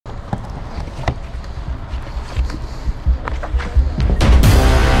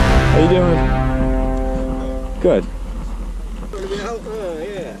Good.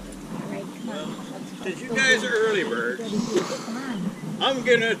 Yeah. Since you guys are early birds, I'm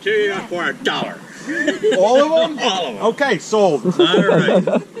giving it to you for $1. All of them? All of them. Okay, sold. All right.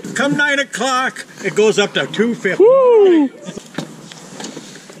 Come 9 o'clock, it goes up to $2.50. Woo!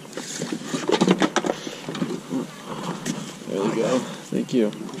 There we go. Thank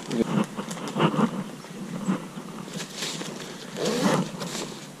you.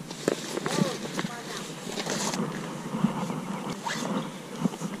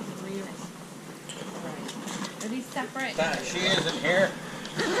 Separate. She isn't here.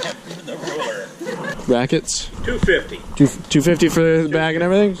 The ruler. Brackets? $2.50. $2.50 for the bag and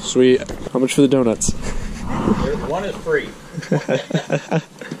everything? Sweet. How much for the donuts? One is free.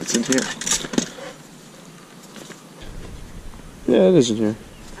 It's in here. Yeah, it is in here.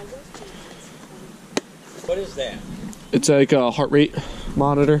 What is that? It's like a heart rate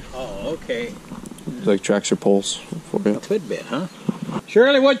monitor. Oh, okay. It like tracks your pulse for you. A Fitbit, huh?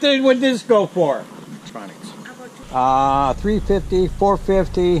 Shirley, what did this go for? Electronics. $3.50,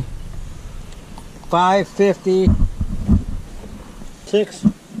 $4.50, $5.50,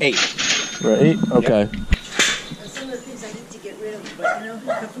 $6, $8. Right? Okay. Some of the things I need to get rid of, but you know,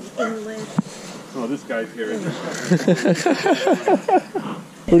 from England. Oh, this guy's here.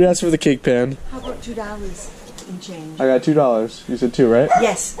 Who did ask for the cake pan? How about $2 in change? I got $2. You said 2, right?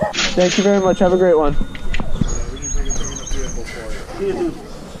 Yes. Thank you very much. Have a great one.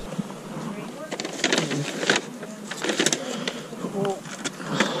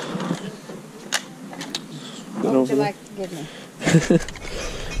 What would you like to give me?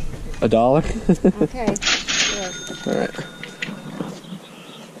 $1? Okay. Sure. All right.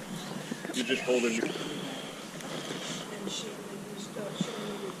 You just hold it.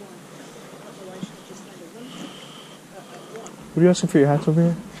 What are you asking for your hats over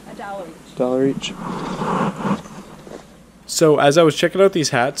here? $1 each. $1 each. So as I was checking out these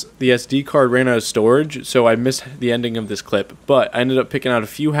hats, the SD card ran out of storage, so I missed the ending of this clip. But I ended up picking out a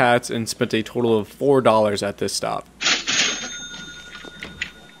few hats and spent a total of $4 at this stop.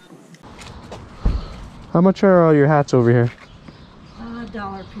 How much are all your hats over here?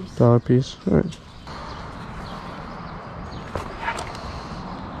 $1 piece. $1 piece. All right.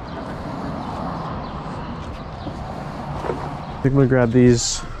 I think I'm gonna grab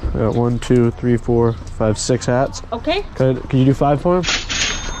these. I got 1, 2, 3, 4, 5, 6 hats. Okay. Can you do 5 for him?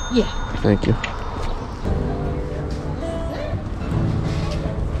 Yeah. Thank you.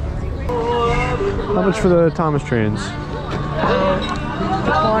 How much for the Thomas trains? A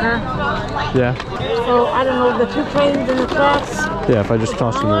quarter. Yeah. So I don't know, the 2 trains and the tracks. Yeah, if I just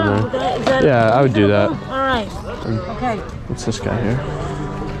toss them in there. Is that Yeah, I would do that. All right. Okay. What's this guy here?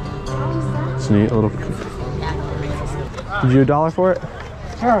 It's neat, a little. Did you $1 for it?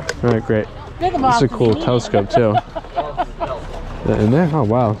 Sure. All right, great. Think This about is a cool telescope too. That in there? Oh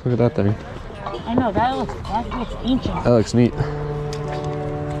wow, look at that thing. I know, that looks ancient. That looks neat.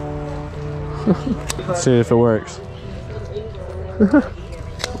 Let's see if it works.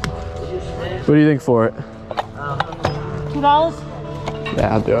 What do you think for it? $2?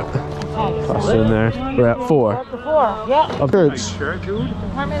 Yeah, I'll do it. Okay. Toss it in there. We're at 4. Up to 4, yeah. Up shirts.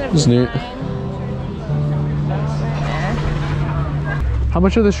 It's neat. How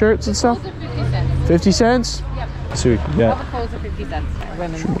much are the shirts and stuff? 50 cents? Yep. Let's see what we can get. All the clothes are 50 cents.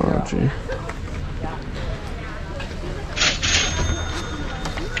 Women's. Oh, gee.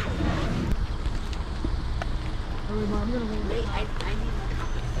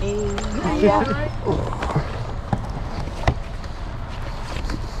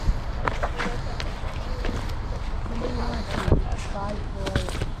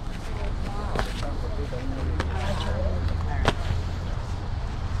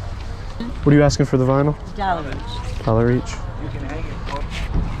 What are you asking for the vinyl? $1 each. $1 each.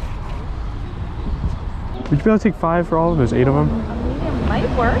 Would you be able to take 5 for all of them? There's 8 of them. Might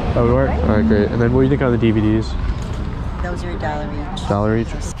work. That would work? Alright, great. And then what do you think on the DVDs? Those are $1 each. $1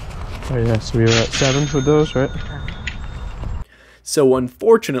 each? Oh yeah, so we were at 7 with those, right? So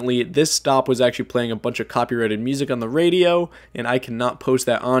unfortunately, this stop was actually playing a bunch of copyrighted music on the radio, and I cannot post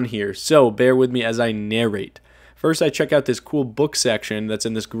that on here, so bear with me as I narrate. First, I check out this cool book section that's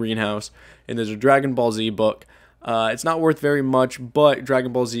in this greenhouse, and there's a Dragon Ball Z book. It's not worth very much, but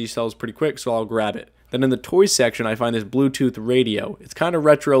Dragon Ball Z sells pretty quick, so I'll grab it. Then in the toys section, I find this Bluetooth radio. It's kind of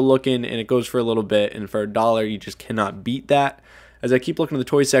retro looking, and it goes for a little bit, and for $1, you just cannot beat that. As I keep looking at the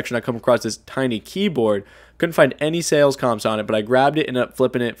toy section, I come across this tiny keyboard. Couldn't find any sales comps on it, but I grabbed it and ended up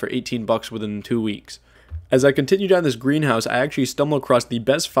flipping it for 18 bucks within 2 weeks. As I continue down this greenhouse, I actually stumble across the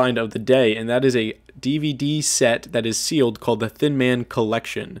best find of the day, and that is a DVD set that is sealed called the Thin Man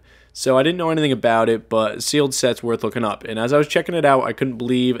Collection. So I didn't know anything about it, but sealed set's worth looking up. And as I was checking it out, I couldn't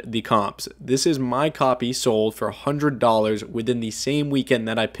believe the comps. This is my copy sold for $100 within the same weekend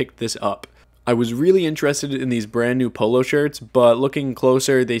that I picked this up. I was really interested in these brand new polo shirts, but looking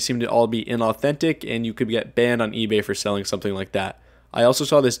closer, they seem to all be inauthentic, and you could get banned on eBay for selling something like that. I also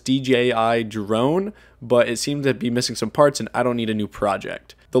saw this DJI drone, but it seemed to be missing some parts, and I don't need a new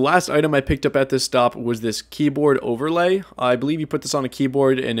project. The last item I picked up at this stop was this keyboard overlay. I believe you put this on a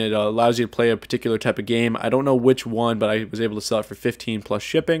keyboard and it allows you to play a particular type of game. I don't know which one, but I was able to sell it for $15 plus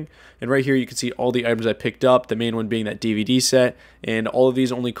shipping. And right here you can see all the items I picked up, the main one being that DVD set, and all of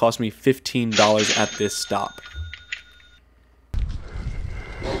these only cost me $15 at this stop.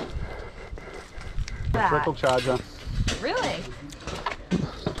 Trickle charger. Really?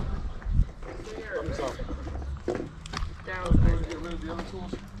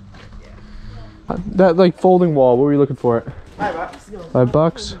 That like folding wall, what were you looking for it?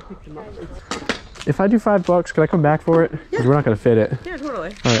 $5. If I do $5, can I come back for it? Because we're not going to fit it. Yeah,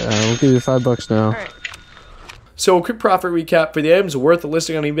 totally. Alright, we'll give you $5 now. All right. So a quick profit recap. For the items worth a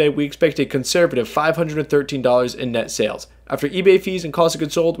listing on eBay, we expect a conservative $513 in net sales. After eBay fees and cost of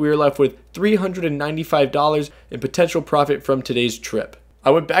goods sold, we are left with $395 in potential profit from today's trip.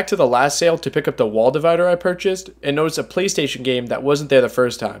 I went back to the last sale to pick up the wall divider I purchased and noticed a PlayStation game that wasn't there the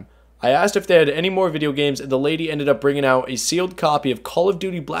first time. I asked if they had any more video games, and the lady ended up bringing out a sealed copy of Call of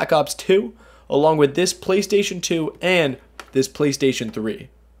Duty Black Ops 2, along with this PlayStation 2 and this PlayStation 3.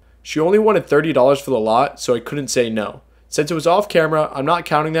 She only wanted $30 for the lot, so I couldn't say no. Since it was off camera, I'm not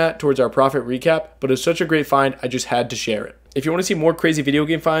counting that towards our profit recap, but it was such a great find, I just had to share it. If you want to see more crazy video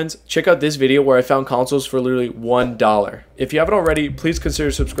game finds, check out this video where I found consoles for literally $1. If you haven't already, please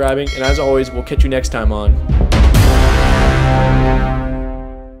consider subscribing, and as always, we'll catch you next time on